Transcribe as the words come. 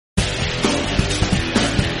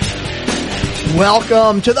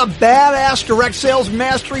Welcome to the Badass Direct Sales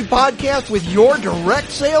Mastery Podcast with your direct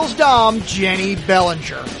sales dom, Jenny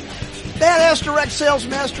Bellinger. Badass Direct Sales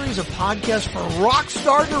Mastery is a podcast for rock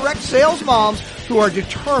star direct sales moms who are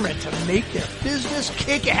determined to make their business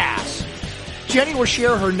kick ass. Jenny will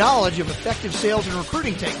share her knowledge of effective sales and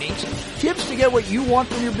recruiting techniques, tips to get what you want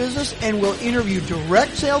from your business, and will interview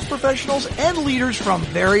direct sales professionals and leaders from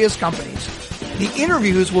various companies. The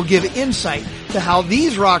interviews will give insight to how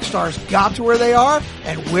these rock stars got to where they are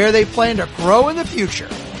and where they plan to grow in the future.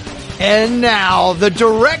 And now, the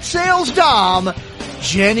direct sales dom,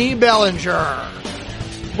 Jenny Bellinger.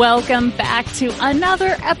 Welcome back to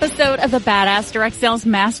another episode of the Badass Direct Sales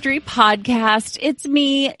Mastery Podcast. It's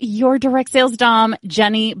me, your direct sales dom,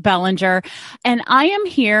 Jenny Bellinger, and I am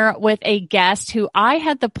here with a guest who I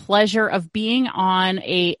had the pleasure of being on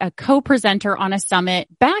a co-presenter on a summit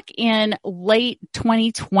back in late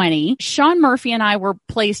 2020. Sean Murphy and I were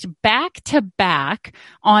placed back to back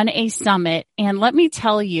on a summit, and let me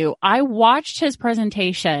tell you, I watched his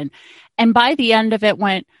presentation, and by the end of it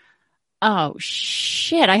went, oh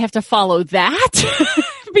shit, I have to follow that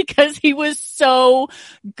because he was so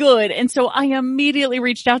good. And so I immediately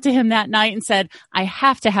reached out to him that night and said, I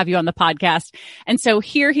have to have you on the podcast. And so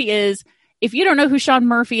here he is. If you don't know who Sean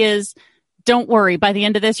Murphy is, don't worry. By the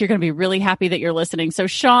end of this, you're going to be really happy that you're listening. So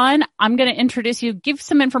Sean, I'm going to introduce you, give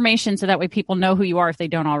some information so that way people know who you are if they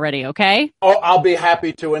don't already. Okay. Oh, I'll be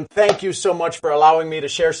happy to. And thank you so much for allowing me to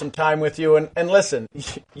share some time with you. And listen,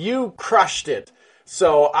 you crushed it.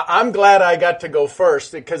 So I'm glad I got to go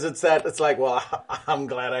first because it's like, well, I'm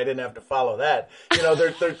glad I didn't have to follow that. You know,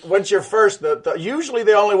 once you're first, usually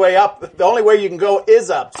the only way up, the only way you can go is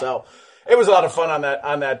up. So it was a lot of fun on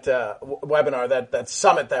that webinar, that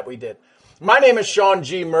summit that we did. My name is Sean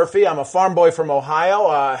G. Murphy. I'm a farm boy from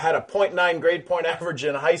Ohio. Had a 0.9 grade point average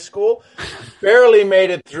in high school. Barely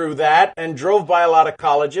made it through that and drove by a lot of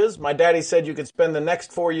colleges. My daddy said you could spend the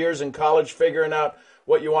next 4 years in college figuring out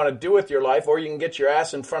what you want to do with your life, or you can get your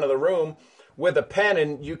ass in front of the room with a pen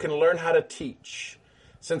and you can learn how to teach.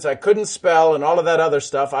 Since I couldn't spell and all of that other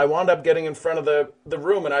stuff, I wound up getting in front of the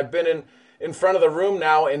room, and I've been in front of the room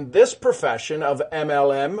now in this profession of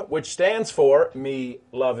MLM, which stands for Me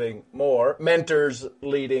Loving More, Mentors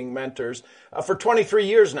Leading Mentors, for 23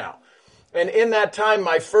 years now. And in that time,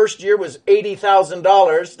 my first year was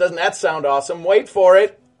 $80,000. Doesn't that sound awesome? Wait for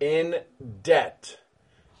it. In debt.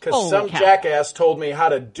 Because some jackass told me how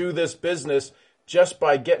to do this business just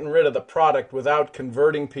by getting rid of the product without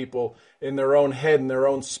converting people in their own head, in their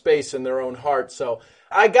own space, in their own heart. So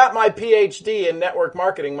I got my PhD in network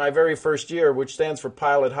marketing my very first year, which stands for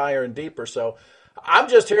Pilot Higher and Deeper. So I'm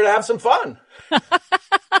just here to have some fun.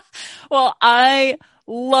 Well, I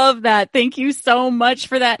love that. Thank you so much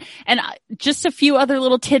for that. And just a few other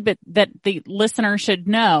little tidbits that the listener should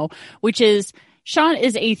know, which is Sean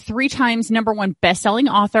is a 3 times #1 best-selling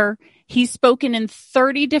author. He's spoken in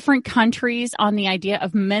 30 different countries on the idea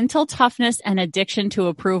of mental toughness and addiction to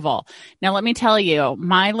approval. Now, let me tell you,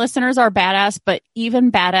 my listeners are badass, but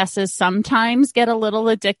even badasses sometimes get a little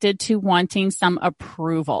addicted to wanting some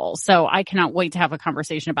approval. So I cannot wait to have a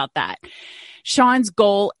conversation about that. Sean's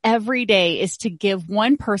goal every day is to give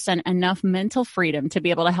one person enough mental freedom to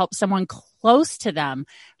be able to help someone close to them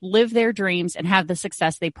live their dreams and have the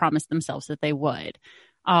success they promised themselves that they would.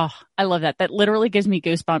 Oh, I love that. That literally gives me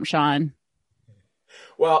goosebumps, Sean.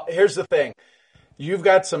 Well, here's the thing. You've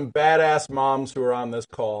got some badass moms who are on this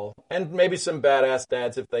call, and maybe some badass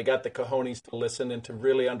dads if they got the cojones to listen and to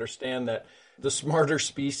really understand that the smarter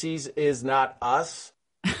species is not us.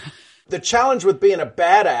 The challenge with being a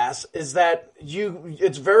badass is that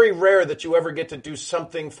it's very rare that you ever get to do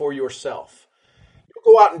something for yourself.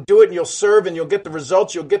 You'll go out and do it and you'll serve and you'll get the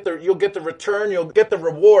results, you'll get the return, you'll get the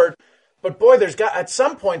reward. But boy, at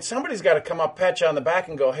some point, somebody's got to come up, pat you on the back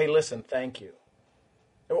and go, hey, listen, thank you.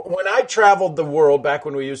 When I traveled the world, back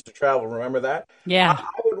when we used to travel, remember that? Yeah.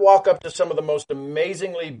 I would walk up to some of the most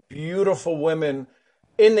amazingly beautiful women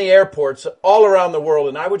in the airports all around the world,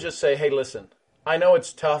 and I would just say, hey, listen, I know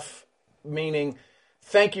it's tough. Meaning,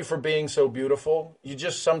 thank you for being so beautiful. You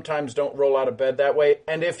just sometimes don't roll out of bed that way.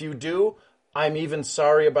 And if you do, I'm even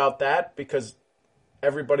sorry about that because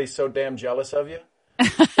everybody's so damn jealous of you.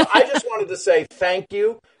 So I just wanted to say thank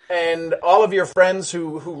you. And all of your friends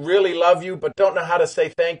who really love you but don't know how to say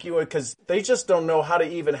thank you because they just don't know how to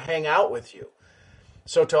even hang out with you.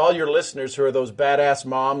 So to all your listeners who are those badass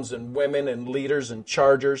moms and women and leaders and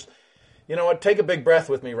chargers, you know what? Take a big breath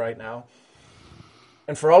with me right now.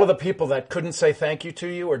 And for all of the people that couldn't say thank you to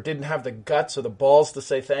you or didn't have the guts or the balls to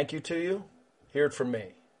say thank you to you, hear it from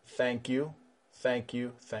me. Thank you, thank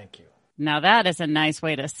you, thank you. Now that is a nice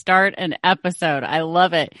way to start an episode. I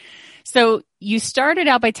love it. So you started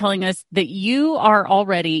out by telling us that you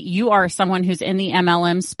are someone who's in the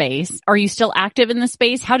MLM space. Are you still active in the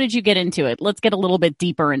space? How did you get into it? Let's get a little bit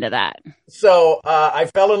deeper into that. So I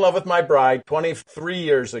fell in love with my bride 23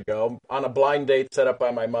 years ago on a blind date set up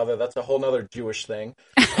by my mother. That's a whole nother Jewish thing.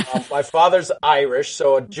 My father's Irish,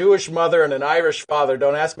 so a Jewish mother and an Irish father.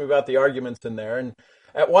 Don't ask me about the arguments in there. And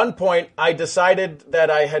at one point, I decided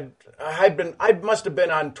that I must have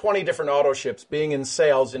been on 20 different auto ships, being in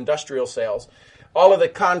sales, industrial sales. All of the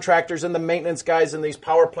contractors and the maintenance guys in these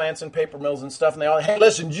power plants and paper mills and stuff. And they all, hey,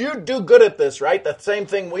 listen, you do good at this, right? The same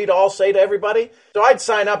thing we'd all say to everybody. So I'd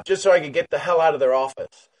sign up just so I could get the hell out of their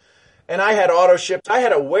office. And I had auto ships. I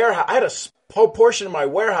had a warehouse. I had a whole portion of my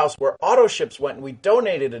warehouse where auto ships went, and we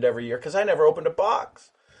donated it every year because I never opened a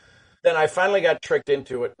box. Then I finally got tricked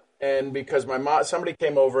into it. And because somebody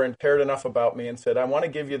came over and cared enough about me and said, I want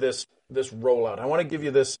to give you this rollout. I want to give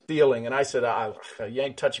you this feeling. And I said, you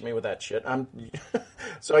ain't touching me with that shit.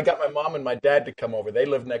 So I got my mom and my dad to come over. They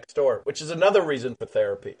live next door, which is another reason for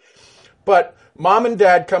therapy. But mom and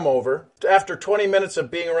dad come over. After 20 minutes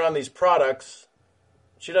of being around these products,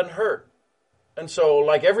 she doesn't hurt. And so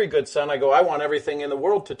like every good son, I go, I want everything in the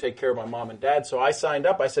world to take care of my mom and dad. So I signed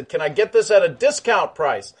up. I said, can I get this at a discount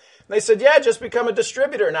price? And they said, yeah, just become a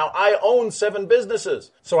distributor. Now I own 7 businesses.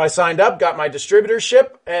 So I signed up, got my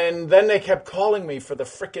distributorship, and then they kept calling me for the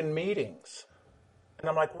frickin' meetings. And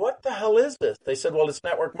I'm like, what the hell is this? They said, well, it's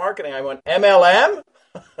network marketing. I went, MLM?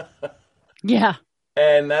 Yeah.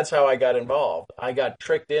 And that's how I got involved. I got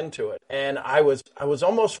tricked into it. And I was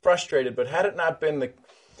almost frustrated, but had it not been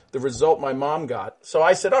the result my mom got. So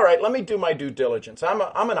I said, all right, let me do my due diligence. I'm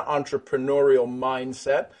an entrepreneurial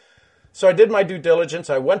mindset. So I did my due diligence.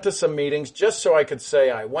 I went to some meetings just so I could say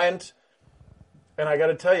I went. And I got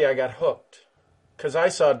to tell you, I got hooked. Because I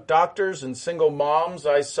saw doctors and single moms.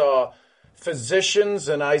 I saw physicians,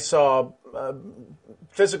 and I saw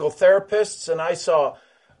physical therapists, and I saw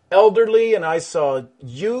elderly, and I saw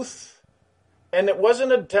youth. And it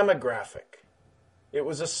wasn't a demographic. It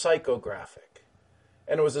was a psychographic.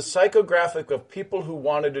 And it was a psychographic of people who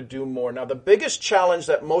wanted to do more. Now, the biggest challenge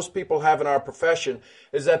that most people have in our profession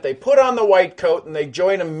is that they put on the white coat and they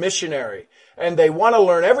join a missionary. And they want to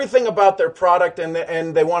learn everything about their product, and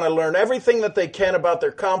they want to learn everything that they can about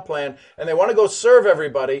their comp plan. And they want to go serve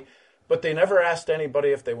everybody, but they never asked anybody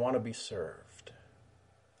if they want to be served.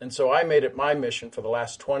 And so I made it my mission for the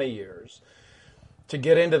last 20 years to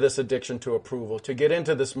get into this addiction to approval, to get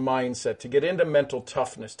into this mindset, to get into mental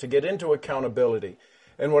toughness, to get into accountability.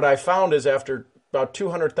 And what I found is after about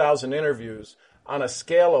 200,000 interviews, on a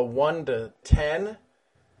scale of 1 to 10,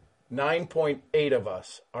 9.8 of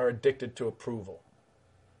us are addicted to approval.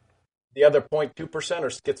 The other 0.2% are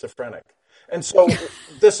schizophrenic. And so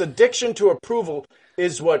this addiction to approval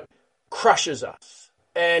is what crushes us.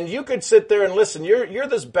 And you could sit there and listen. You're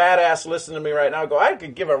this badass listening to me right now. Go, I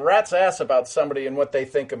could give a rat's ass about somebody and what they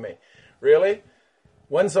think of me. Really?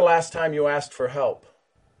 When's the last time you asked for help?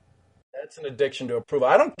 That's an addiction to approval.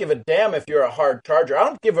 I don't give a damn if you're a hard charger.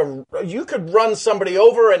 You could run somebody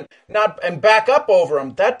over and back up over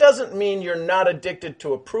them. That doesn't mean you're not addicted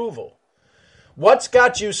to approval. What's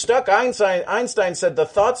got you stuck? Einstein said the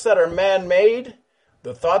thoughts that are man-made,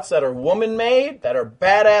 the thoughts that are woman-made, that are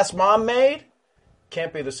badass mom-made,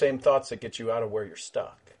 can't be the same thoughts that get you out of where you're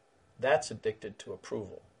stuck. That's addicted to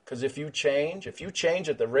approval. Because if you change at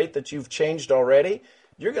the rate that you've changed already,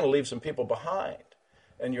 you're going to leave some people behind.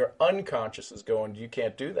 And your unconscious is going, you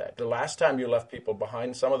can't do that. The last time you left people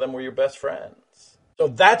behind, some of them were your best friends. So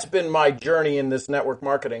that's been my journey in this network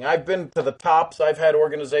marketing. I've been to the tops. I've had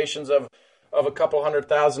organizations of a couple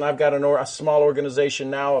 100,000. I've got a small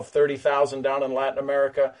organization now of 30,000 down in Latin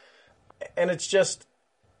America. And it's just,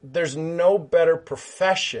 there's no better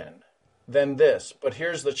profession than this. But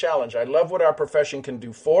here's the challenge. I love what our profession can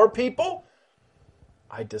do for people.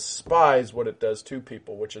 I despise what it does to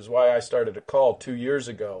people, which is why I started a call 2 years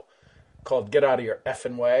ago called Get Out of Your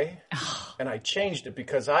Effing Way. And I changed it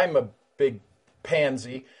because I'm a big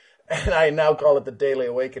pansy, and I now call it the Daily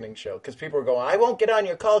Awakening Show because people are going, I won't get on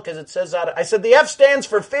your call because it says that. I said, the F stands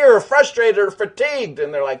for fear, or frustrated, or fatigued.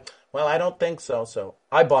 And they're like, well, I don't think so. So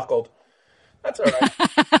I buckled. That's all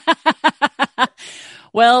right.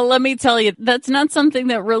 Well, let me tell you, that's not something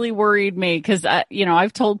that really worried me because,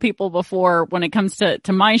 I've told people before when it comes to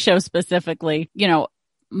my show specifically,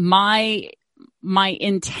 my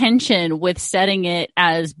intention with setting it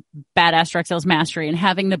as Badass Direct Sales Mastery and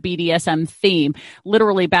having the BDSM theme,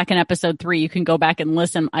 literally back in episode 3, you can go back and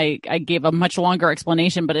listen. I gave a much longer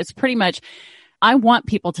explanation, but it's pretty much I want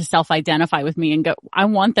people to self-identify with me and go, I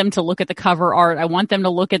want them to look at the cover art. I want them to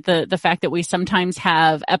look at the fact that we sometimes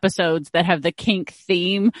have episodes that have the kink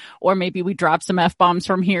theme, or maybe we drop some F-bombs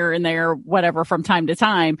from here and there, whatever, from time to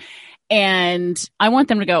time. And I want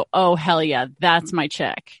them to go, oh, hell yeah, that's my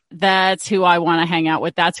chick. That's who I want to hang out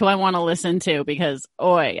with. That's who I want to listen to, because,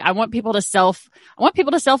 I want people to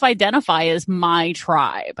self-identify as my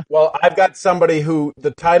tribe. Well, I've got somebody who,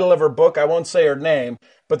 the title of her book, I won't say her name,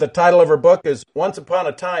 but the title of her book is Once Upon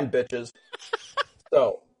a Time, Bitches.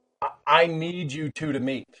 So I need you two to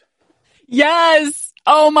meet. Yes.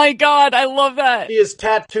 Oh my God. I love that. She is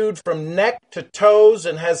tattooed from neck to toes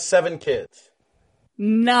and has 7 kids.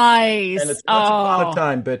 Nice. And it's Once Upon a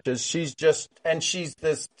Time, bitches. She's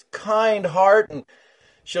this kind heart, and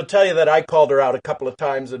she'll tell you that I called her out a couple of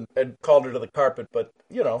times and called her to the carpet. But,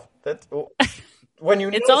 that's when you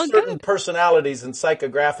know certain personalities and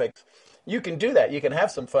psychographics, you can do that. You can have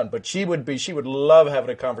some fun. But she would love having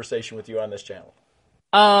a conversation with you on this channel.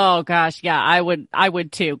 Oh gosh. Yeah, I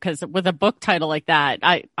would too. Cause with a book title like that,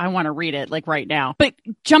 I want to read it like right now. But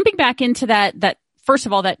jumping back into that first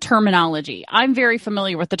of all, that terminology. I'm very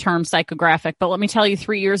familiar with the term psychographic, but let me tell you,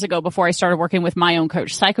 3 years ago, before I started working with my own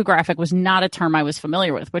coach, psychographic was not a term I was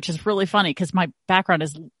familiar with, which is really funny because my background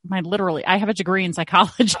is I have a degree in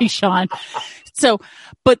psychology, Sean.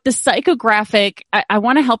 But the psychographic, I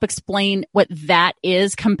want to help explain what that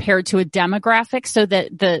is compared to a demographic so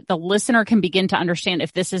that the listener can begin to understand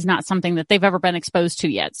if this is not something that they've ever been exposed to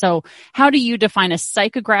yet. So how do you define a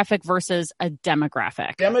psychographic versus a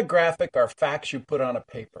demographic? Demographic are facts you put on a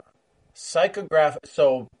paper. Psychographic,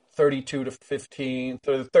 so 32 to 15,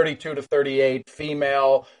 32 to 38,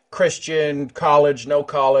 female, Christian, college, no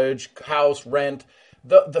college, house, rent.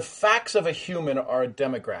 The facts of a human are a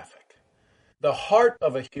demographic. The heart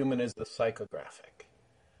of a human is the psychographic.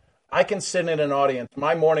 I can sit in an audience.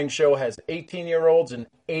 My morning show has 18-year-olds and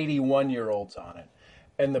 81-year-olds on it.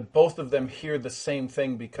 And both of them hear the same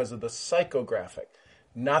thing because of the psychographic,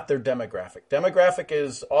 not their demographic. Demographic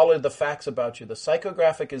is all of the facts about you. The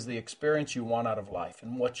psychographic is the experience you want out of life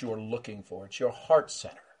and what you're looking for. It's your heart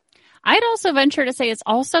center. I'd also venture to say it's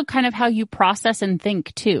also kind of how you process and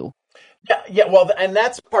think too. Yeah. Well, and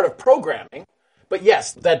that's part of programming. But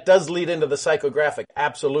yes, that does lead into the psychographic,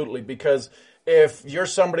 absolutely, because if you're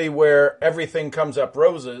somebody where everything comes up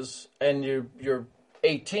roses and you're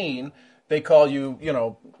 18, they call you,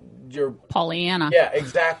 you're Pollyanna. Yeah,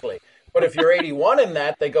 exactly. But if you're 81 in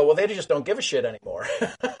that, they go, well, they just don't give a shit anymore.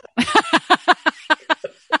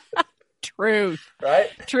 Truth. Right?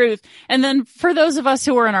 Truth. And then for those of us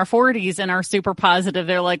who are in our 40s and are super positive,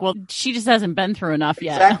 they're like, well, she just hasn't been through enough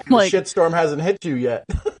yet. Exactly. The shitstorm hasn't hit you yet.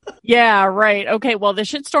 Yeah, right. Okay, well, the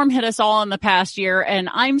shitstorm hit us all in the past year, and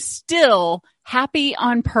I'm still happy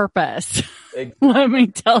on purpose. Exactly. Let me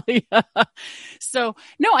tell you. So,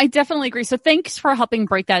 no, I definitely agree. So thanks for helping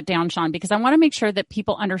break that down, Sean, because I want to make sure that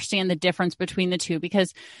people understand the difference between the two,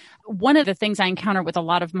 because one of the things I encounter with a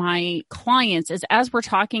lot of my clients is as we're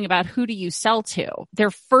talking about who do you sell to,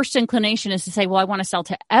 their first inclination is to say, well, I want to sell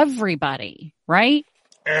to everybody, right?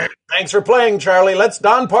 Thanks for playing, Charlie. Let's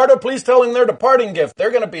Don Pardo please tell them their departing gift.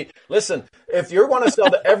 They're going to be, listen, if you want to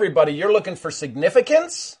sell to everybody, you're looking for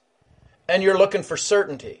significance and you're looking for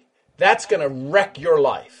certainty. That's going to wreck your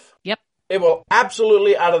life. Yep. It will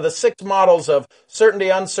absolutely, out of the 6 models of certainty,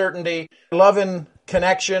 uncertainty, love and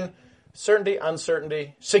connection, certainty,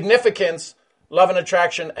 uncertainty, significance, love and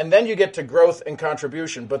attraction, and then you get to growth and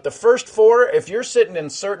contribution. But the first 4, if you're sitting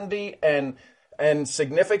in certainty and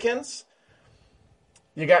significance,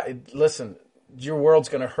 listen, your world's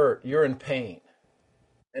going to hurt. You're in pain.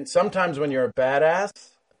 And sometimes when you're a badass,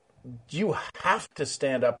 you have to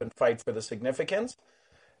stand up and fight for the significance.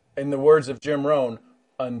 In the words of Jim Rohn,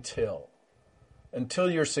 until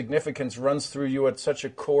your significance runs through you at such a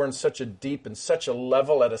core and such a deep and such a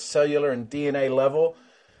level at a cellular and DNA level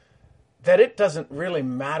that it doesn't really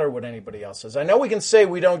matter what anybody else says. I know we can say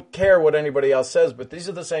we don't care what anybody else says, but these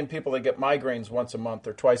are the same people that get migraines once a month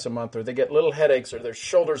or twice a month, or they get little headaches, or their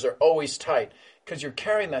shoulders are always tight because you're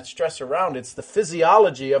carrying that stress around. It's the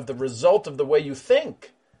physiology of the result of the way you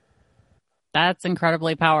think. That's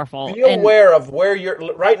incredibly powerful. Be aware of where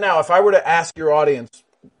you're right now. If I were to ask your audience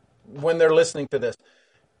when they're listening to this,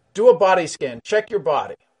 do a body scan, check your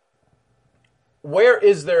body. Where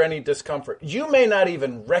is there any discomfort? You may not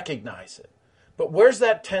even recognize it, but where's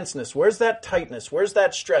that tenseness? Where's that tightness? Where's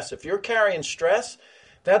that stress? If you're carrying stress,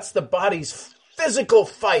 that's the body's physical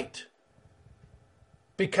fight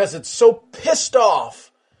because it's so pissed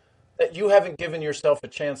off that you haven't given yourself a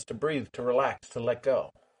chance to breathe, to relax, to let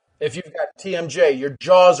go. If you've got TMJ, your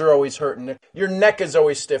jaws are always hurting. Your neck is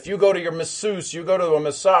always stiff. You go to your masseuse, you go to a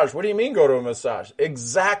massage. What do you mean go to a massage?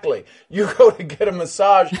 Exactly. You go to get a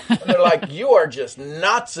massage and they're like, you are just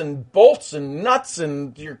nuts and bolts and nuts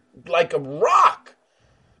and you're like a rock.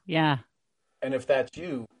 Yeah. And if that's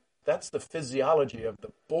you, that's the physiology of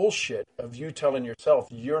the bullshit of you telling yourself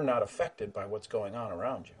you're not affected by what's going on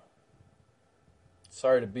around you.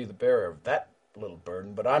 Sorry to be the bearer of that little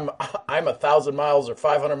burden, but I'm 1,000 miles or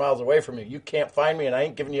 500 miles away from you. You can't find me, and I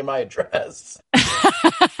ain't giving you my address.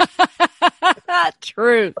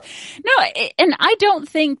 True. No, and I don't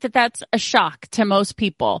think that that's a shock to most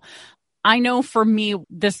people. I know for me,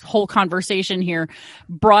 this whole conversation here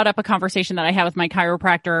brought up a conversation that I had with my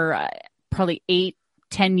chiropractor probably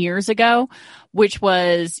 8-10 years ago, which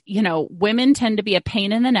was, women tend to be a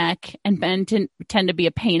pain in the neck and men tend to be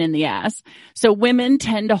a pain in the ass. So women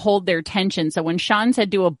tend to hold their tension. So when Sean said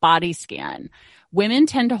do a body scan, women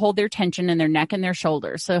tend to hold their tension in their neck and their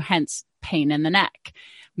shoulders. So hence pain in the neck.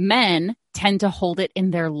 Men tend to hold it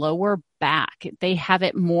in their lower back. They have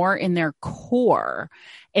it more in their core.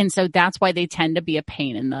 And so that's why they tend to be a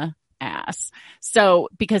pain in the ass. So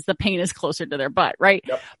because the pain is closer to their butt, right?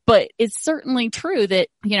 Yep. But it's certainly true that,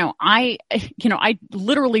 I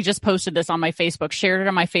literally just posted this on my Facebook, shared it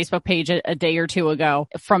on my Facebook page a day or two ago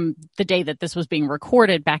from the day that this was being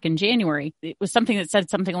recorded back in January. It was something that said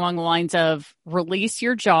something along the lines of release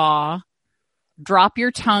your jaw, drop your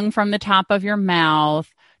tongue from the top of your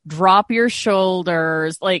mouth, drop your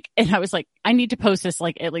shoulders. And I was like, I need to post this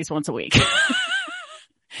at least once a week.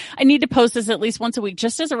 I need to post this at least once a week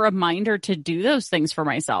just as a reminder to do those things for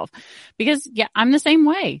myself because I'm the same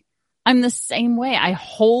way. That's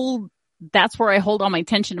where I hold all my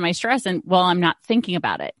tension and my stress and I'm not thinking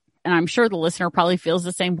about it. And I'm sure the listener probably feels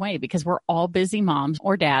the same way because we're all busy moms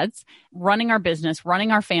or dads running our business,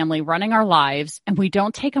 running our family, running our lives. And we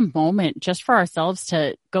don't take a moment just for ourselves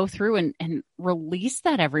to go through and release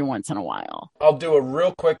that every once in a while. I'll do a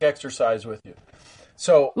real quick exercise with you.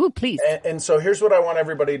 So, please. And so here's what I want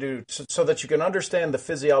everybody to do so that you can understand the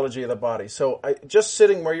physiology of the body. So just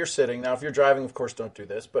sitting where you're sitting. Now, if you're driving, of course, don't do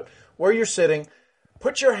this. But where you're sitting,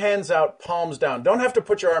 put your hands out, palms down. Don't have to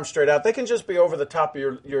put your arms straight out. They can just be over the top of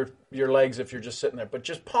your legs if you're just sitting there. But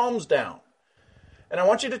just palms down. And I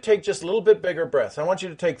want you to take just a little bit bigger breaths. I want you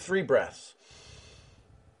to take 3 breaths.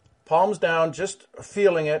 Palms down, just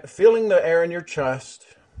feeling it, feeling the air in your chest.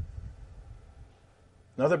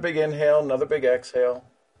 Another big inhale, another big exhale.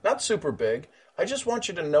 Not super big. I just want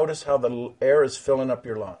you to notice how the air is filling up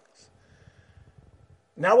your lungs.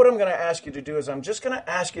 Now what I'm going to ask you to do is I'm just going to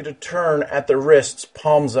ask you to turn at the wrists,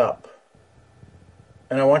 palms up.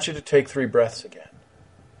 And I want you to take 3 breaths again.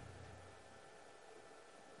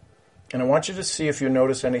 And I want you to see if you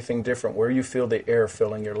notice anything different, where you feel the air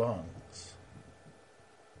filling your lungs.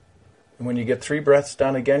 And when you get 3 breaths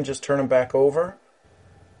done again, just turn them back over.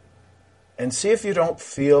 And see if you don't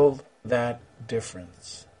feel that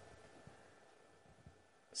difference.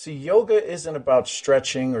 See, yoga isn't about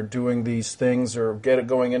stretching or doing these things or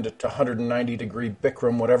going into 190-degree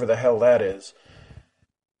Bikram, whatever the hell that is.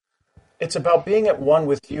 It's about being at one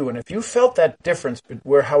with you. And if you felt that difference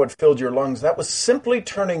how it filled your lungs, that was simply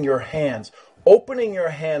turning your hands, opening your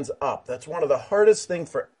hands up. That's one of the hardest things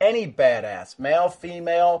for any badass, male,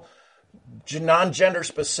 female, non-gender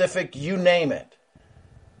specific, you name it.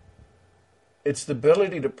 It's the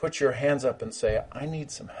ability to put your hands up and say, I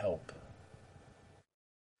need some help.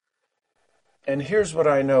 And here's what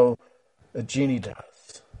I know that Jeannie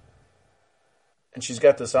does. And she's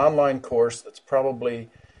got this online course that's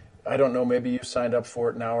probably, I don't know, maybe you signed up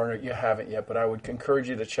for it now or you haven't yet, but I would encourage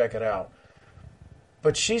you to check it out.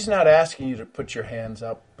 But she's not asking you to put your hands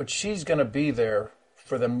up, but she's going to be there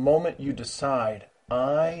for the moment you decide,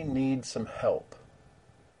 I need some help.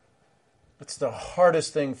 It's the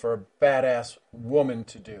hardest thing for a badass woman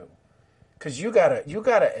to do. Because you gotta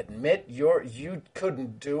admit you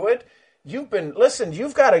couldn't do it. You've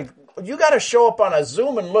got to show up on a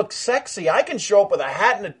Zoom and look sexy. I can show up with a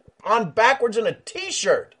hat on backwards and a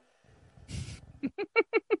t-shirt.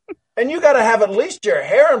 And you got to have at least your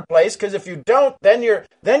hair in place, because if you don't, then you're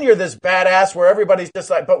this badass where everybody's just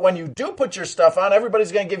like, but when you do put your stuff on,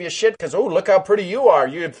 everybody's going to give you shit because, oh, look how pretty you are.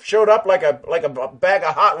 You showed up like a bag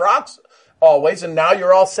of hot rocks always, and now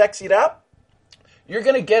you're all sexied up. You're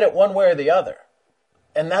going to get it one way or the other.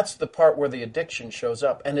 And that's the part where the addiction shows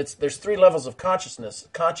up. And there's 3 levels of consciousness: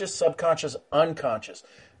 conscious, subconscious, unconscious.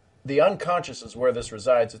 The unconscious is where this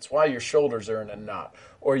resides. It's why your shoulders are in a knot,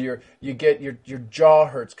 or your jaw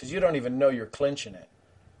hurts because you don't even know you're clenching it.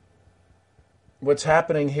 What's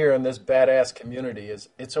happening here in this badass community is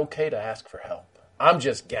it's okay to ask for help. I'm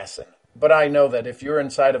just guessing. But I know that if you're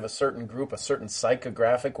inside of a certain group, a certain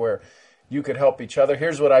psychographic where you could help each other,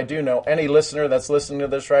 here's what I do know. Any listener that's listening to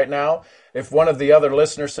this right now, if one of the other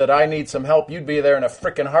listeners said, I need some help, you'd be there in a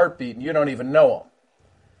freaking heartbeat and you don't even know them.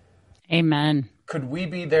 Amen. Could we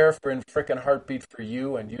be there for in freaking heartbeat for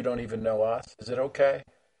you and you don't even know us? Is it okay?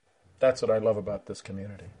 That's what I love about this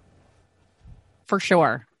community. For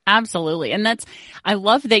sure. Absolutely. And I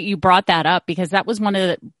love that you brought that up, because that was one of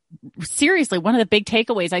the big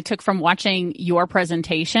takeaways I took from watching your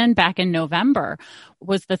presentation back in November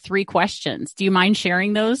was the 3 questions. Do you mind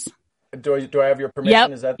sharing those? Do I have your permission? Yep.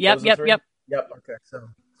 Is that Yep. Okay.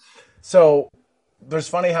 So there's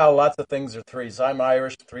funny how lots of things are 3s. I'm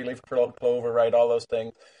Irish, 3-leaf clover, right? All those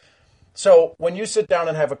things. So when you sit down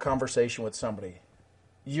and have a conversation with somebody,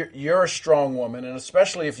 you're a strong woman, and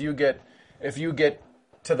especially if you get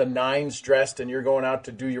to the 9s dressed and you're going out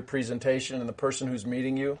to do your presentation, and the person who's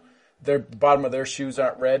meeting you, the bottom of their shoes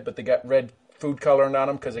aren't red, but they got red food coloring on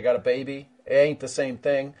them because they got a baby. It ain't the same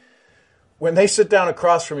thing. When they sit down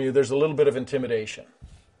across from you, there's a little bit of intimidation.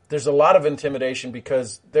 There's a lot of intimidation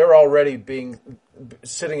because they're already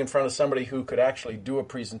sitting in front of somebody who could actually do a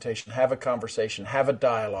presentation, have a conversation, have a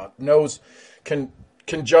dialogue, can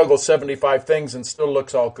juggle 75 things and still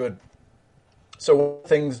looks all good. So one of the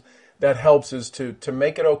things that helps is to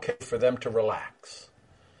make it okay for them to relax.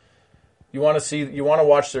 You want to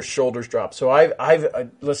watch their shoulders drop. So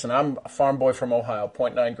listen, I'm a farm boy from Ohio,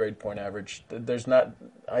 0.9 grade point average.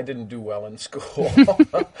 I didn't do well in school.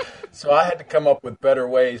 So I had to come up with better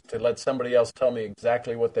ways to let somebody else tell me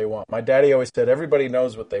exactly what they want. My daddy always said, everybody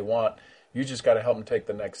knows what they want. You just got to help them take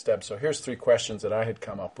the next step. So here's 3 questions that I had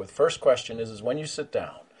come up with. First question is when you sit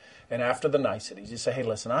down and after the niceties, you say, hey,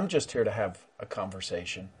 listen, I'm just here to have a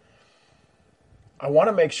conversation. I want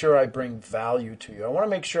to make sure I bring value to you. I want to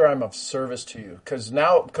make sure I'm of service to you. Because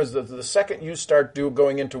the second you start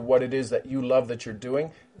going into what it is that you love that you're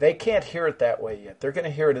doing, they can't hear it that way yet. They're going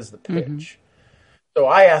to hear it as the pitch. Mm-hmm. So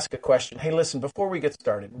I ask a question. Hey, listen, before we get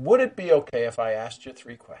started, would it be okay if I asked you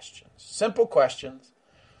 3 questions? Simple questions.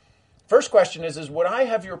 First question is would I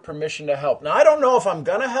have your permission to help? Now, I don't know if I'm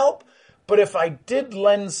going to help, but if I did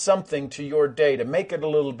lend something to your day to make it a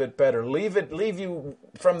little bit better, leave you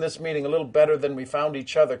from this meeting a little better than we found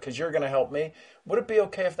each other because you're going to help me, would it be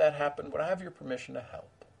okay if that happened? Would I have your permission to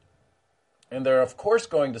help? And they're, of course,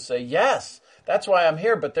 going to say, yes, that's why I'm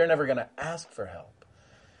here, but they're never going to ask for help.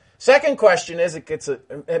 Second question is,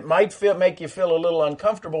 it might make you feel a little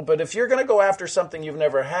uncomfortable, but if you're going to go after something you've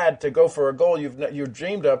never had, to go for a goal you've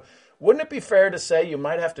dreamed of, wouldn't it be fair to say you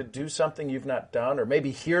might have to do something you've not done, or maybe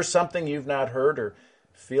hear something you've not heard, or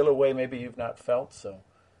feel a way maybe you've not felt? So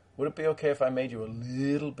would it be okay if I made you a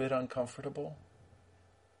little bit uncomfortable?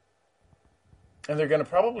 And they're going to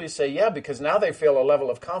probably say, yeah, because now they feel a level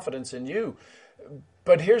of confidence in you.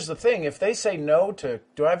 But here's the thing. If they say no to,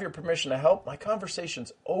 do I have your permission to help? My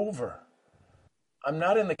conversation's over. I'm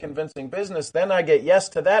not in the convincing business. Then I get yes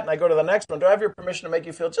to that, and I go to the next one. Do I have your permission to make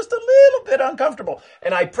you feel just a little bit uncomfortable?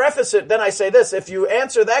 And I preface it, then I say this. If you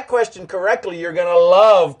answer that question correctly, you're going to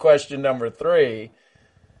love question number 3.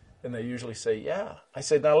 And they usually say, yeah. I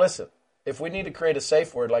say, now listen, if we need to create a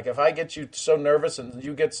safe word, like if I get you so nervous and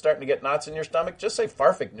you get starting to get knots in your stomach, just say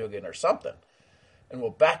Farfignugan or something, and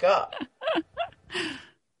we'll back up.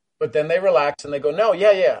 But then they relax and they go, no,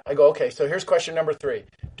 yeah. I go, okay, so here's question number 3.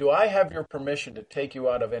 Do I have your permission to take you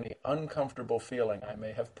out of any uncomfortable feeling I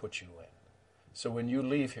may have put you in? So when you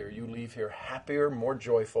leave here happier, more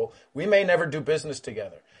joyful. We may never do business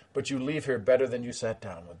together, but you leave here better than you sat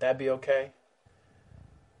down. Would that be okay?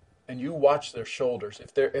 And you watch their shoulders.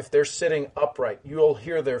 If they're sitting upright, you'll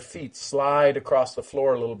hear their feet slide across the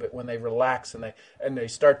floor a little bit when they relax and they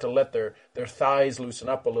start to let their thighs loosen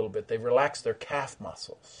up a little bit. They relax their calf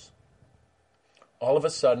muscles. All of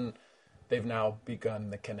a sudden, they've now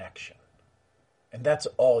begun the connection. And that's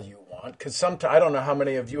all you want. Because sometimes, I don't know how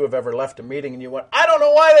many of you have ever left a meeting and you went, I don't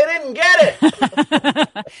know why they didn't get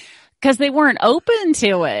it. Because they weren't open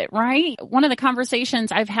to it, right? One of the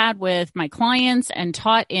conversations I've had with my clients and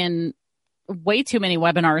taught in way too many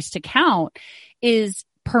webinars to count is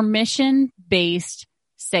permission-based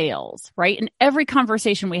sales, right? And every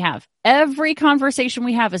conversation we have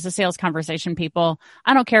is a sales conversation, people.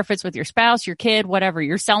 I don't care if it's with your spouse, your kid, whatever.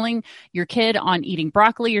 You're selling your kid on eating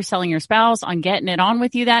broccoli. You're selling your spouse on getting it on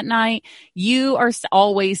with you that night. You are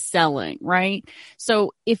always selling, right?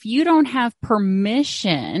 So if you don't have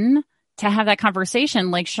permission to have that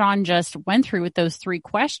conversation, like Sean just went through with those 3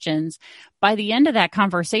 questions, by the end of that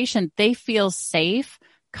conversation, they feel safe,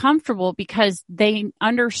 comfortable, because they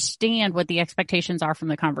understand what the expectations are from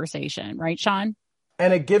the conversation. Right, Sean?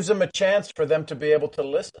 And it gives them a chance for them to be able to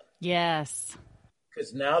listen. Yes.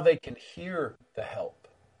 because now they can hear the help.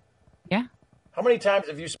 Yeah. How many times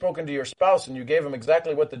have you spoken to your spouse and you gave them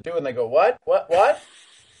exactly what to do and they go, what?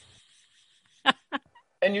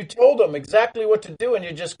 And you told them exactly what to do and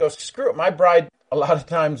you just go, screw it. My bride, a lot of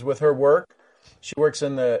times with her work, she works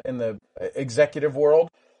in the executive world,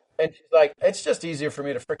 and she's like, it's just easier for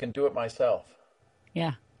me to freaking do it myself.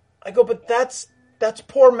 Yeah. I go, but that's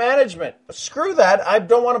poor management. Screw that. I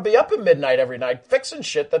don't want to be up at midnight every night fixing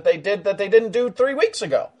shit that they didn't do 3 weeks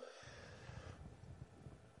ago.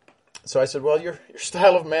 So I said, well, your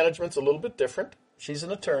style of management's a little bit different. She's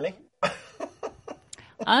an attorney.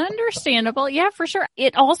 Understandable. Yeah, for sure.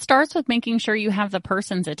 It all starts with making sure you have the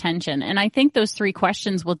person's attention. And I think those 3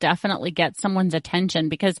 questions will definitely get someone's attention,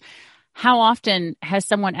 because how often has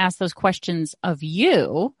someone asked those questions of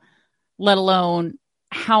you, let alone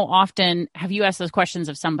how often have you asked those questions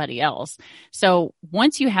of somebody else? So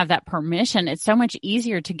once you have that permission, it's so much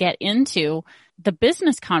easier to get into the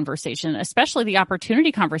business conversation, especially the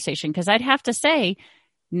opportunity conversation. Because I'd have to say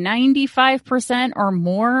 95% or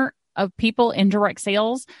more of people in direct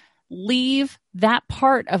sales leave that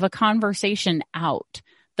part of a conversation out.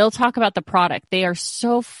 They'll talk about the product. They are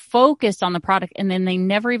so focused on the product, and then they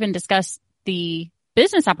never even discuss the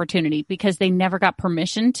business opportunity because they never got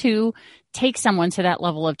permission to take someone to that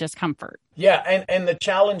level of discomfort. Yeah, and the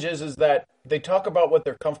challenge is that they talk about what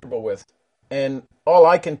they're comfortable with. And all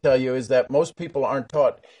I can tell you is that most people aren't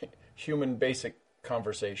taught human basic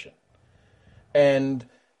conversation. And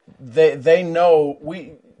they know,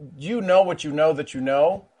 you know what you know that you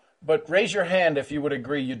know, but raise your hand if you would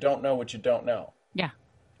agree you don't know what you don't know. Yeah.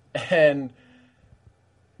 And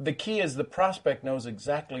the key is the prospect knows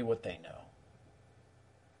exactly what they know.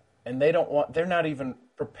 And they're not even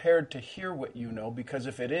prepared to hear what you know, because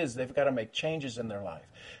if it is, they've got to make changes in their life.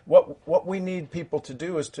 What we need people to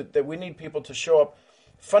do is that we need people to show up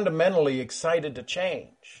fundamentally excited to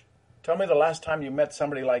change. Tell me the last time you met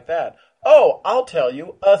somebody like that. Oh, I'll tell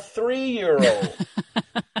you, a 3-year-old.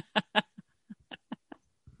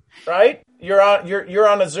 Right? You're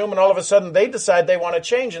on a Zoom and all of a sudden they decide they want to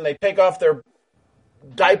change and they take off their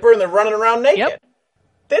diaper and they're running around naked. Yep.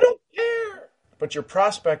 They don't care. But your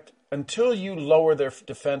prospect, until you lower their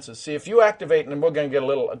defenses, see, if you activate, and we're going to get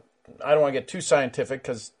I don't want to get too scientific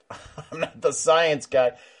because I'm not the science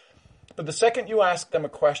guy, but the second you ask them a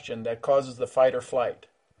question that causes the fight or flight,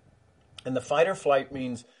 and the fight or flight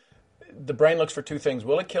means the brain looks for 2 things.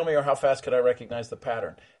 Will it kill me, or how fast could I recognize the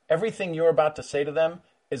pattern? Everything you're about to say to them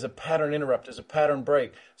is a pattern interrupt, is a pattern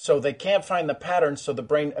break. So they can't find the pattern, so the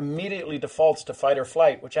brain immediately defaults to fight or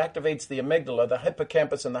flight, which activates the amygdala, the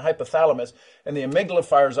hippocampus, and the hypothalamus. And the amygdala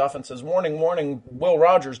fires off and says, warning, warning, Will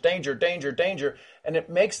Rogers, danger, danger, danger. And it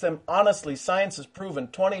makes them, honestly, science has proven,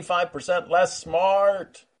 25% less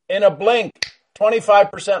smart. In a blink,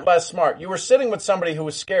 25% less smart. You were sitting with somebody who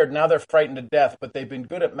was scared. Now they're frightened to death, but they've been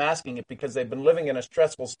good at masking it because they've been living in a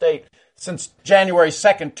stressful state since January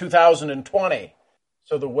 2nd, 2020.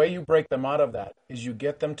 So the way you break them out of that is you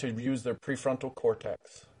get them to use their prefrontal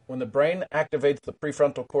cortex. When the brain activates the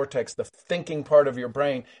prefrontal cortex, the thinking part of your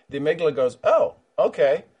brain, the amygdala goes, oh,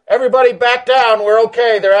 okay. Everybody back down. We're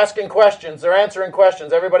okay. They're asking questions. They're answering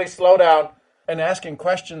questions. Everybody slow down. And asking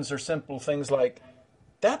questions are simple things like,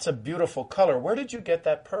 that's a beautiful color. Where did you get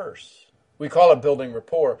that purse? We call it building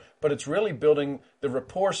rapport, but it's really building the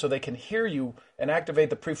rapport so they can hear you and activate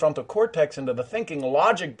the prefrontal cortex into the thinking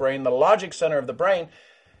logic brain, the logic center of the brain.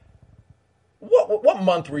 What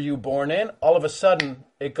month were you born in? All of a sudden,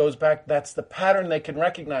 it goes back. That's the pattern they can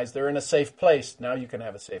recognize. They're in a safe place. Now you can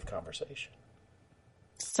have a safe conversation.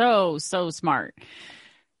 So smart.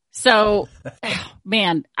 So,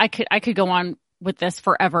 man, I could go on with this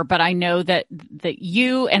forever, but I know that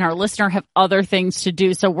you and our listener have other things to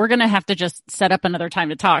do. So we're going to have to just set up another time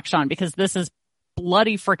to talk, Sean, because this is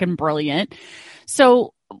bloody freaking brilliant.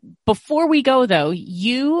 So before we go though,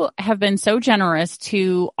 you have been so generous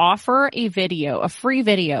to offer a free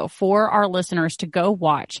video for our listeners to go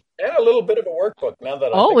watch. And a little bit of a workbook now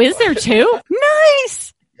that is there too?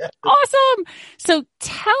 Nice. Awesome. So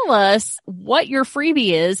tell us what your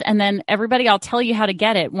freebie is, and then everybody, I'll tell you how to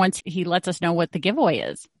get it once he lets us know what the giveaway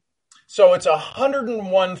is. So it's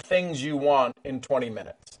 101 things you want in 20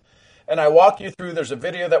 minutes. And I walk you through, there's a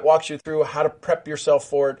video that walks you through how to prep yourself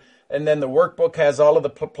for it. And then the workbook has all of the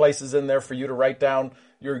places in there for you to write down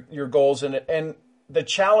your goals in it. And the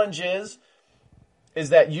challenge is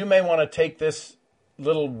that you may want to take this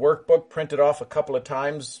little workbook, print it off a couple of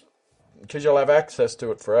times, because you'll have access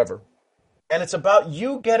to it forever. And it's about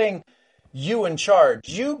you getting you in charge,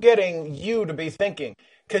 you getting you to be thinking,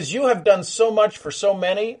 because you have done so much for so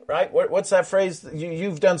many, right? What's that phrase?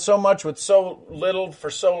 You've done so much with so little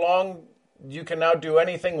for so long. you can now do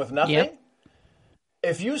anything with nothing. Yep.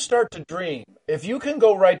 If you start to dream, if you can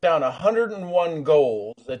go write down 101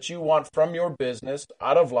 goals that you want from your business,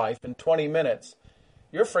 out of life in 20 minutes,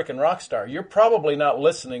 you're a freaking rock star. You're probably not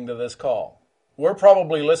listening to this call. We're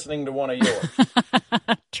probably listening to one of yours.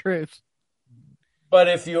 Truth. But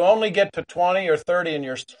if you only get to 20 or 30 and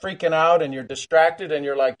you're freaking out and you're distracted and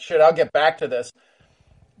you're like, shit, I'll get back to this,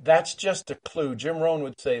 that's just a clue. Jim Rohn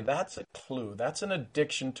would say that's a clue. That's an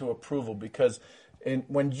addiction to approval, because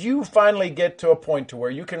when you finally get to a point to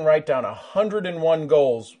where you can write down 101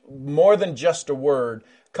 goals, more than just a word,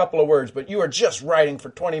 a couple of words, but you are just writing for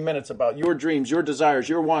 20 minutes about your dreams, your desires,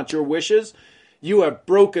 your wants, your wishes, you have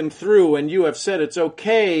broken through and you have said it's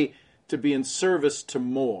okay to be in service to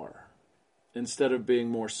more instead of being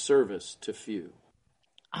more service to few.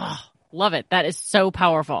 Oh, love it. That is so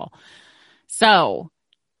powerful. So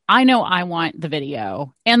I know I want the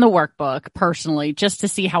video and the workbook personally, just to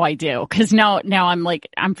see how I do. Cause now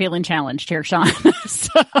I'm feeling challenged here, Sean.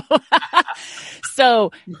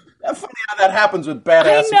 So that's funny how that happens with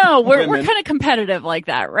badass. I know we're kind of competitive like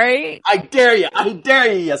that, right? I dare you,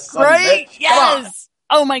 you son right? of a bitch. Yes.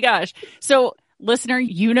 Oh my gosh. So listener,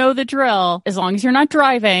 you know the drill. As long as you're not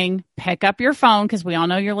driving, pick up your phone, because we all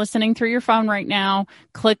know you're listening through your phone right now.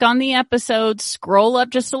 Click on the episode, scroll up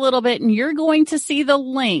just a little bit, and you're going to see the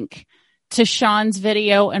link to Sean's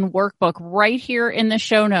video and workbook right here in the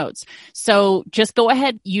show notes. So just go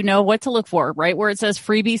ahead. You know what to look for, right? Where it says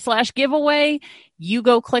freebie/giveaway. You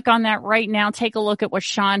go click on that right now. Take a look at what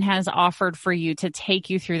Sean has offered for you to take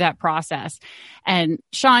you through that process. And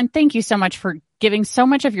Sean, thank you so much for giving so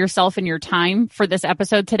much of yourself and your time for this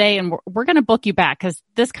episode today. And we're going to book you back, because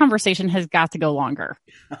this conversation has got to go longer.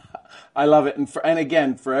 I love it. And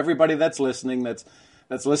again, for everybody that's listening, that's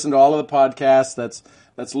listened to all of the podcasts, that's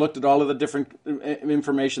looked at all of the different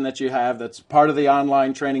information that you have, that's part of the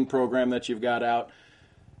online training program that you've got out,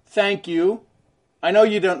 thank you. I know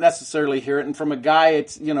you don't necessarily hear it. And from a guy,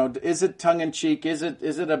 it's, is it tongue in cheek? Is it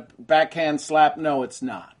a backhand slap? No, it's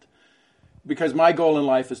not. Because my goal in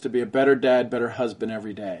life is to be a better dad, better husband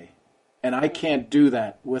every day. And I can't do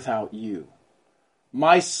that without you.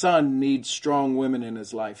 My son needs strong women in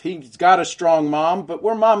his life. He's got a strong mom, but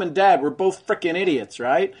we're mom and dad. We're both freaking idiots,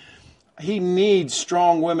 right? He needs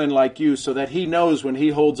strong women like you, so that he knows when he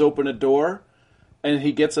holds open a door and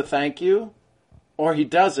he gets a thank you, or he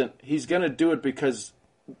doesn't, he's going to do it because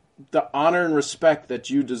the honor and respect that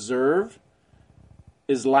you deserve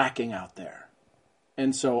is lacking out there.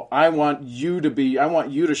 And so I want you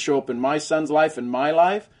to show up in my son's life and my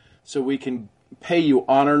life, so we can pay you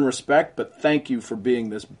honor and respect, but thank you for being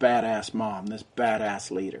this badass mom, this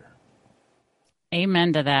badass leader.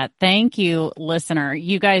 Amen to that. Thank you, listener.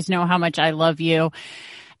 You guys know how much I love you.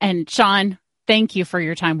 And Sean, thank you for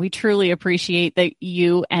your time. We truly appreciate that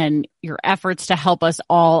you and your efforts to help us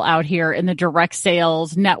all out here in the direct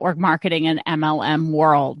sales, network marketing, and MLM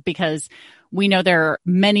world, because we know there are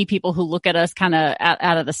many people who look at us kind of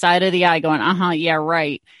out of the side of the eye going, yeah,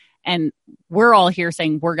 right. And we're all here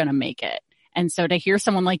saying we're going to make it. And so to hear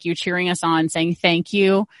someone like you cheering us on, saying thank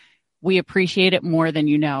you, we appreciate it more than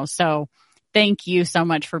you know. So thank you so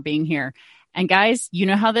much for being here. And guys, you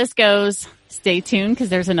know how this goes. Stay tuned, because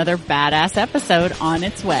there's another badass episode on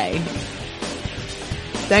its way.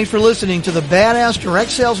 Thanks for listening to the Badass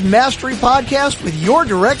Direct Sales Mastery Podcast with your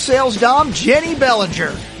direct sales dom, Jenny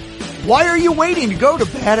Bellinger. Why are you waiting to go to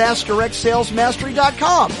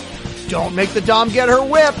badassdirectsalesmastery.com? Don't make the dom get her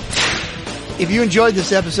whip. If you enjoyed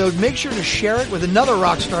this episode, make sure to share it with another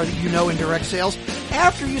rock star that you know in direct sales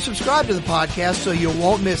after you subscribe to the podcast, so you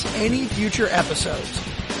won't miss any future episodes.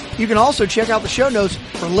 You can also check out the show notes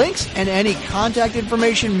for links and any contact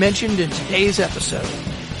information mentioned in today's episode.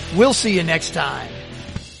 We'll see you next time.